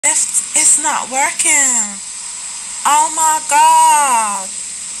It's not working. Oh my god.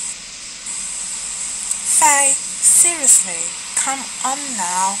 Faye, seriously, come on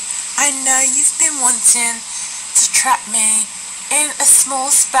now. I know you've been wanting to trap me in a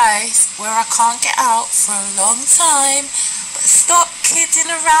small space where I can't get out for a long time, but stop kidding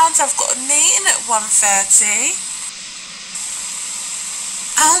around. I've got a meeting at 1:30.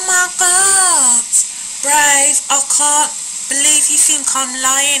 Oh my god. Brave, I can't believe you think I'm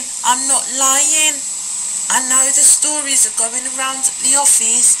lying. I'm not lying. I know the stories are going around at the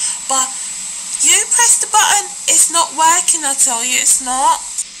office, but you press the button. It's not working, I tell you, it's not.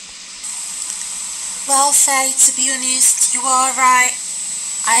 Well, Faye, to be honest, you are right.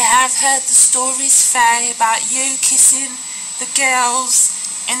 I have heard the stories, Faye, about you kissing the girls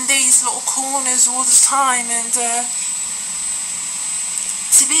in these little corners all the time, and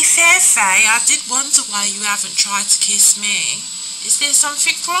to be fair, Faye, I did wonder why you haven't tried to kiss me. Is there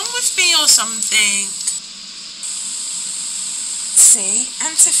something wrong with me or something? See,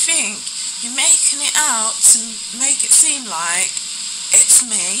 and to think, you're making it out to make it seem like it's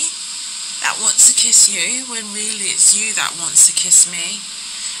me that wants to kiss you, when really it's you that wants to kiss me,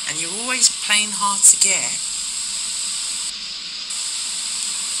 and you're always playing hard to get.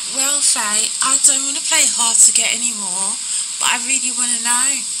 Well, Faye, I don't want to play hard to get anymore, but I really want to know,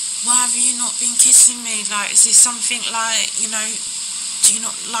 why have you not been kissing me? Like, is there something like, do you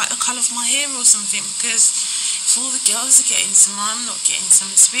not like the colour of my hair or something? Because if all the girls are getting some, I'm not getting some.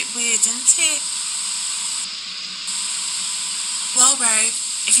 It's a bit weird, isn't it? Well, babe,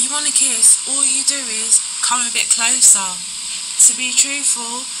 if you want to kiss, all you do is come a bit closer. To be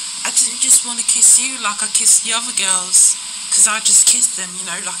truthful, I didn't just want to kiss you like I kissed the other girls, because I just kissed them,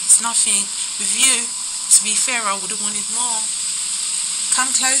 like it's nothing. With you, to be fair, I would have wanted more.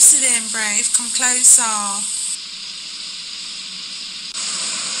 Come closer then, Brave, come closer.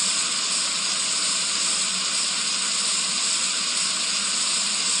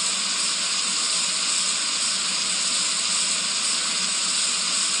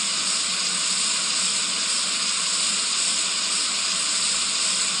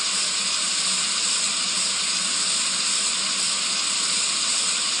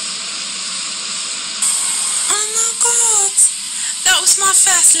 That was my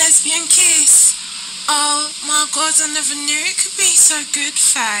first lesbian kiss. Oh my god, I never knew it could be so good,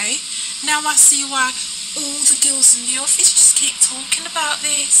 Faye. Now I see why all the girls in the office just keep talking about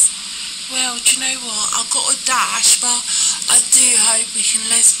this. Well, do you know what? I've got a dash, but I do hope we can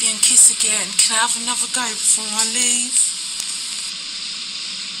lesbian kiss again. Can I have another go before I leave?